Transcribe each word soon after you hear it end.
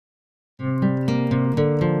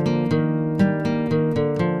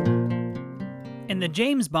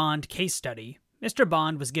James Bond case study, Mr.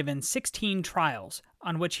 Bond was given 16 trials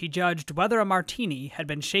on which he judged whether a martini had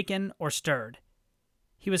been shaken or stirred.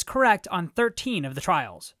 He was correct on 13 of the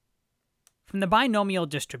trials. From the binomial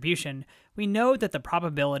distribution, we know that the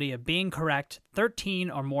probability of being correct 13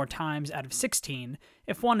 or more times out of 16,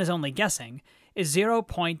 if one is only guessing, is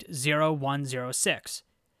 0.0106.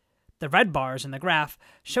 The red bars in the graph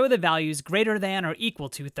show the values greater than or equal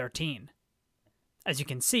to 13. As you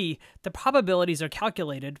can see, the probabilities are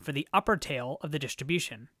calculated for the upper tail of the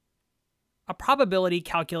distribution. A probability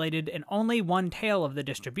calculated in only one tail of the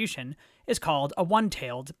distribution is called a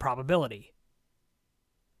one-tailed probability.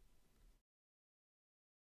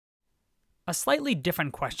 A slightly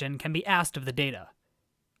different question can be asked of the data.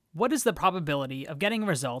 What is the probability of getting a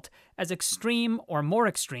result as extreme or more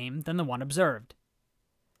extreme than the one observed?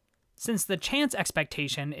 Since the chance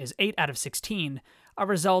expectation is 8 out of 16, a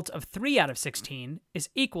result of 3 out of 16 is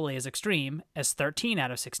equally as extreme as 13 out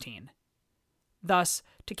of 16. Thus,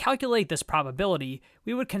 to calculate this probability,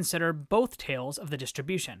 we would consider both tails of the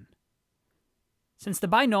distribution. Since the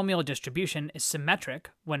binomial distribution is symmetric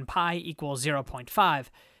when pi equals 0.5,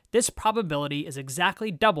 this probability is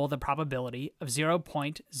exactly double the probability of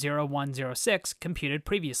 0.0106 computed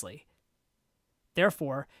previously.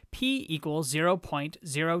 Therefore, p equals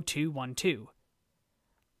 0.0212.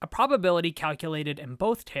 A probability calculated in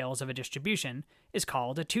both tails of a distribution is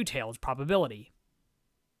called a two-tailed probability.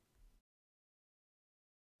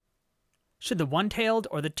 Should the one-tailed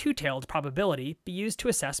or the two-tailed probability be used to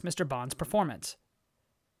assess Mr. Bond's performance?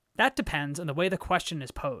 That depends on the way the question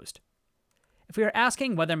is posed. If we are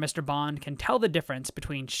asking whether Mr. Bond can tell the difference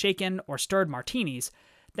between shaken or stirred martinis,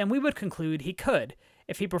 then we would conclude he could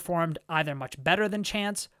if he performed either much better than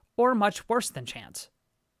chance or much worse than chance.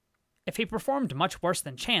 If he performed much worse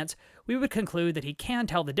than chance, we would conclude that he can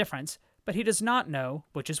tell the difference, but he does not know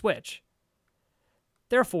which is which.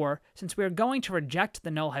 Therefore, since we are going to reject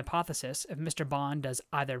the null hypothesis if Mr. Bond does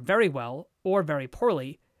either very well or very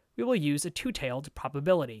poorly, we will use a two-tailed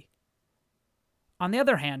probability. On the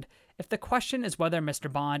other hand, if the question is whether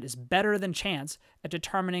Mr. Bond is better than chance at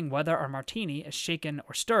determining whether our martini is shaken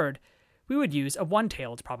or stirred, we would use a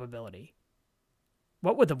one-tailed probability.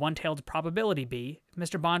 What would the one-tailed probability be if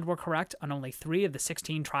Mr. Bond were correct on only 3 of the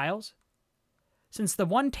 16 trials? Since the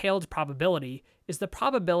one-tailed probability is the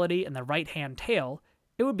probability in the right-hand tail,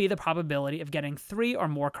 it would be the probability of getting 3 or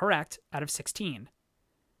more correct out of 16.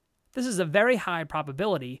 This is a very high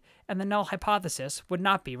probability, and the null hypothesis would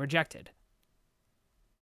not be rejected.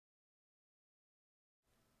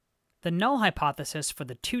 The null hypothesis for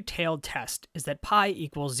the two-tailed test is that pi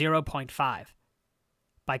equals 0.5.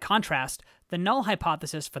 By contrast, the null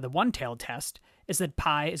hypothesis for the one-tailed test is that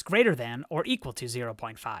pi is greater than or equal to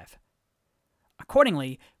 0.5.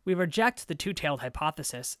 Accordingly, we reject the two-tailed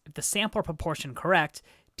hypothesis if the sample proportion correct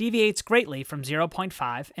deviates greatly from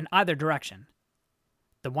 0.5 in either direction.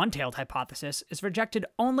 The one-tailed hypothesis is rejected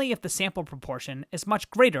only if the sample proportion is much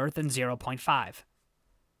greater than 0.5.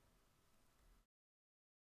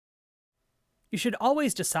 You should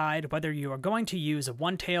always decide whether you are going to use a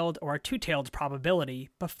one-tailed or a two-tailed probability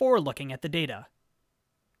before looking at the data.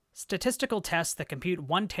 Statistical tests that compute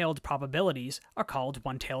one-tailed probabilities are called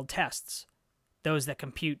one-tailed tests. Those that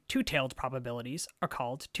compute two-tailed probabilities are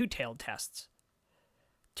called two-tailed tests.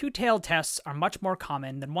 Two-tailed tests are much more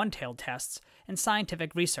common than one-tailed tests in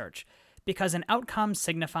scientific research because an outcome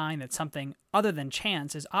signifying that something other than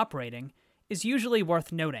chance is operating is usually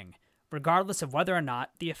worth noting, regardless of whether or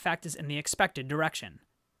not the effect is in the expected direction.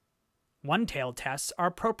 One-tailed tests are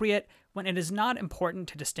appropriate when it is not important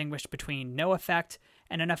to distinguish between no effect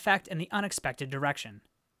and an effect in the unexpected direction.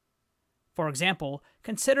 For example,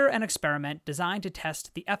 consider an experiment designed to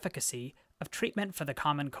test the efficacy of treatment for the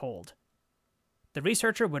common cold. The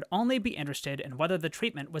researcher would only be interested in whether the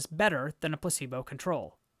treatment was better than a placebo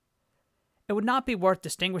control. It would not be worth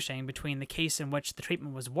distinguishing between the case in which the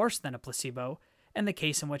treatment was worse than a placebo and the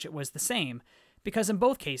case in which it was the same, because in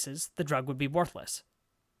both cases, the drug would be worthless.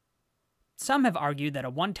 Some have argued that a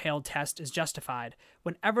one-tailed test is justified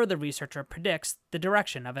whenever the researcher predicts the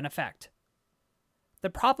direction of an effect. The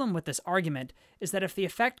problem with this argument is that if the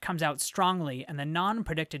effect comes out strongly in the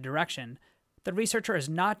non-predicted direction, the researcher is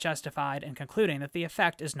not justified in concluding that the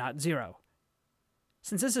effect is not zero.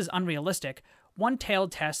 Since this is unrealistic,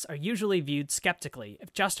 one-tailed tests are usually viewed skeptically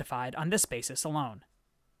if justified on this basis alone.